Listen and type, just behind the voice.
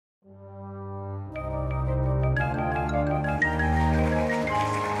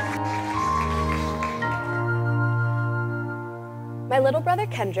little brother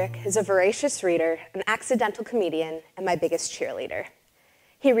Kendrick is a voracious reader, an accidental comedian, and my biggest cheerleader.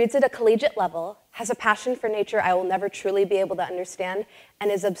 He reads at a collegiate level, has a passion for nature I will never truly be able to understand, and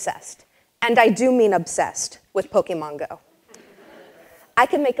is obsessed, and I do mean obsessed, with Pokemon Go. I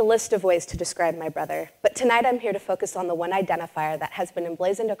could make a list of ways to describe my brother, but tonight I'm here to focus on the one identifier that has been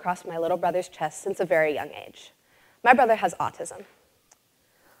emblazoned across my little brother's chest since a very young age. My brother has autism.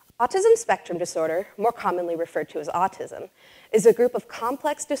 Autism spectrum disorder, more commonly referred to as autism, is a group of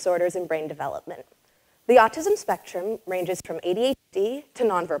complex disorders in brain development. The autism spectrum ranges from ADHD to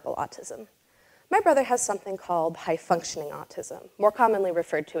nonverbal autism. My brother has something called high-functioning autism, more commonly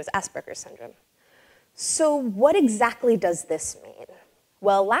referred to as Asperger's syndrome. So what exactly does this mean?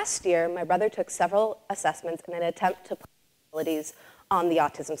 Well, last year, my brother took several assessments in an attempt to put abilities on the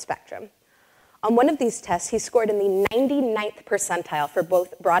autism spectrum. On one of these tests, he scored in the 99th percentile for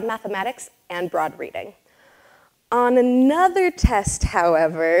both broad mathematics and broad reading. On another test,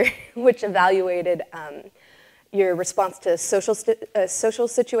 however, which evaluated your response to social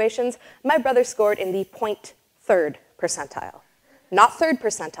situations, my brother scored in the 0.3rd percentile. Not third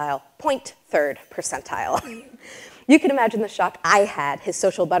percentile, 0.3rd percentile. You can imagine the shock I had, his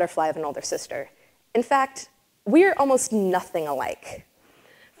social butterfly of an older sister. In fact, we're almost nothing alike.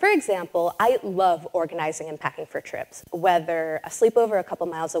 For example, I love organizing and packing for trips, whether a sleepover a couple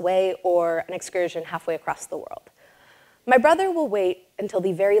miles away or an excursion halfway across the world. My brother will wait until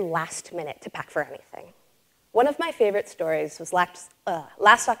the very last minute to pack for anything. One of my favorite stories was last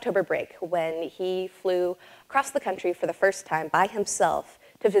October break when he flew across the country for the first time by himself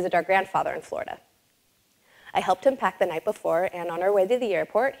to visit our grandfather in Florida. I helped him pack the night before, and on our way to the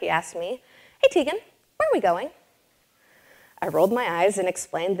airport, he asked me, "Hey, Teagan, where are we going?" I rolled my eyes and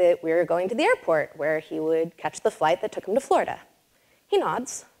explained that we were going to the airport, where he would catch the flight that took him to Florida. He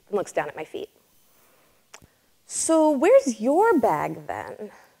nods and looks down at my feet. "So where's your bag,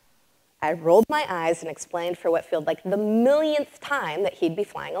 then?" I rolled my eyes and explained for what felt like the millionth time that he'd be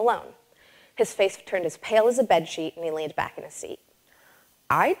flying alone. His face turned as pale as a bedsheet, and he leaned back in his seat.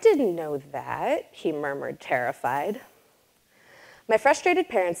 "I didn't know that," he murmured, terrified. My frustrated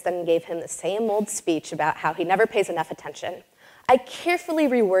parents then gave him the same old speech about how he never pays enough attention. I carefully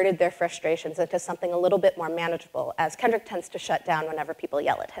reworded their frustrations into something a little bit more manageable, as Kendrick tends to shut down whenever people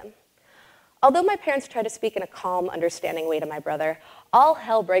yell at him. Although my parents try to speak in a calm, understanding way to my brother, all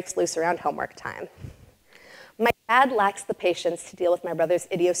hell breaks loose around homework time. My dad lacks the patience to deal with my brother's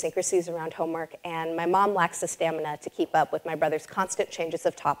idiosyncrasies around homework, and my mom lacks the stamina to keep up with my brother's constant changes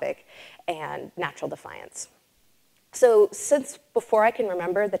of topic and natural defiance. So since before I can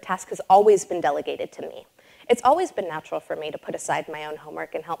remember, the task has always been delegated to me. It's always been natural for me to put aside my own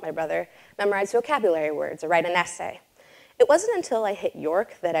homework and help my brother memorize vocabulary words or write an essay. It wasn't until I hit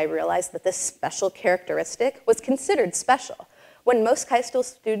York that I realized that this special characteristic was considered special, when most high school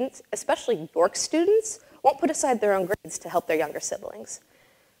students, especially York students, won't put aside their own grades to help their younger siblings.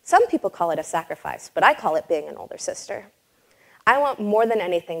 Some people call it a sacrifice, but I call it being an older sister. I want more than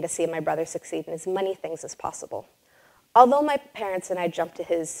anything to see my brother succeed in as many things as possible. Although my parents and I jump to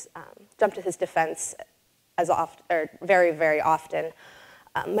his defense very, very often,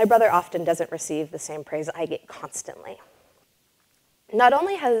 my brother often doesn't receive the same praise I get constantly. Not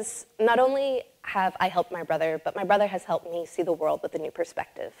only have I helped my brother, but my brother has helped me see the world with a new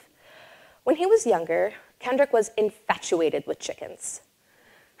perspective. When he was younger, Kendrick was infatuated with chickens.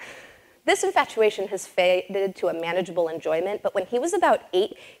 This infatuation has faded to a manageable enjoyment, but when he was about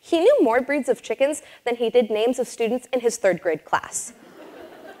 8, he knew more breeds of chickens than he did names of students in his 3rd grade class.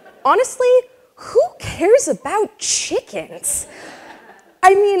 Honestly, who cares about chickens?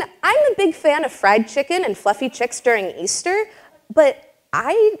 I mean, I'm a big fan of fried chicken and fluffy chicks during Easter, but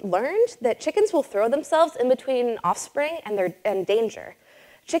I learned that chickens will throw themselves in between offspring and danger.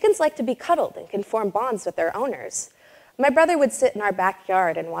 Chickens like to be cuddled and can form bonds with their owners. My brother would sit in our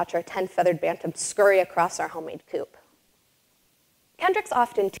backyard and watch our 10-feathered bantams scurry across our homemade coop. Kendrick's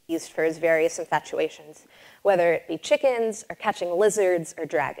often teased for his various infatuations, whether it be chickens or catching lizards or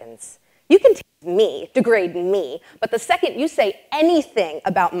dragons. You can tease me, degrade me, but the second you say anything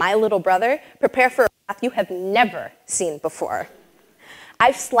about my little brother, prepare for a wrath you have never seen before.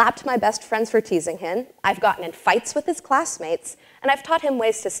 I've slapped my best friends for teasing him, I've gotten in fights with his classmates, and I've taught him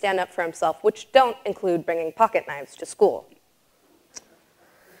ways to stand up for himself, which don't include bringing pocket knives to school.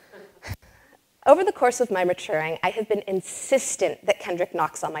 Over the course of my maturing, I have been insistent that Kendrick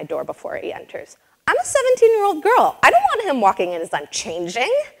knocks on my door before he enters. I'm a 17-year-old girl. I don't want him walking in as I'm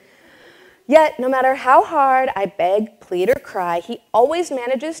changing. Yet, no matter how hard I beg, plead, or cry, he always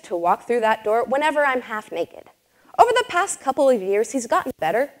manages to walk through that door whenever I'm half naked. Over the past couple of years, he's gotten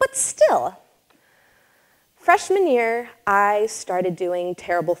better, but still. Freshman year, I started doing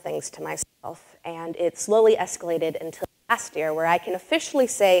terrible things to myself, and it slowly escalated until last year, where I can officially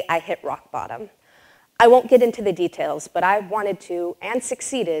say I hit rock bottom. I won't get into the details, but I wanted to and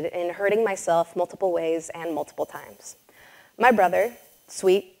succeeded in hurting myself multiple ways and multiple times. My brother,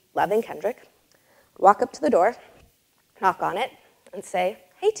 sweet, loving Kendrick, would walk up to the door, knock on it, and say,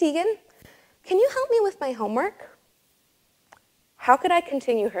 "Hey, Teagan, can you help me with my homework?" How could I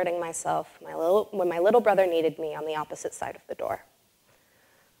continue hurting myself when my little brother needed me on the opposite side of the door?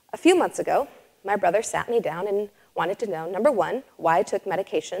 A few months ago, my brother sat me down and wanted to know, number one, why I took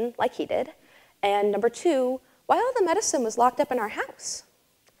medication like he did, and number two, why all the medicine was locked up in our house.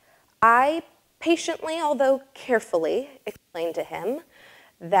 I patiently, although carefully, explained to him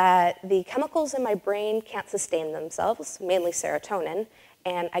that the chemicals in my brain can't sustain themselves, mainly serotonin,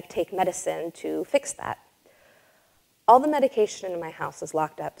 and I take medicine to fix that. All the medication in my house is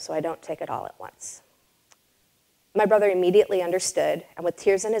locked up, so I don't take it all at once. My brother immediately understood, and with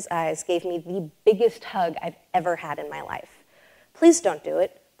tears in his eyes, gave me the biggest hug I've ever had in my life. "Please don't do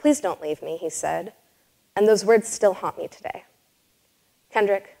it. Please don't leave me," he said. And those words still haunt me today.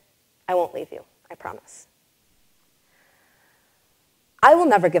 Kendrick, I won't leave you, I promise. I will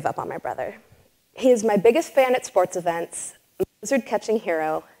never give up on my brother. He is my biggest fan at sports events, my lizard-catching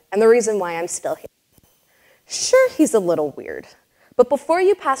hero, and the reason why I'm still here. Sure, he's a little weird, but before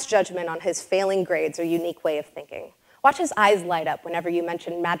you pass judgment on his failing grades or unique way of thinking, watch his eyes light up whenever you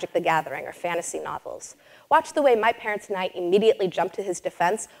mention Magic the Gathering or fantasy novels. Watch the way my parents and I immediately jump to his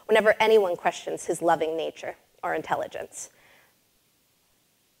defense whenever anyone questions his loving nature or intelligence.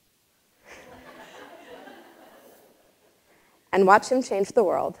 And watch him change the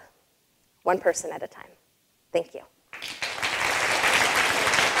world, one person at a time. Thank you.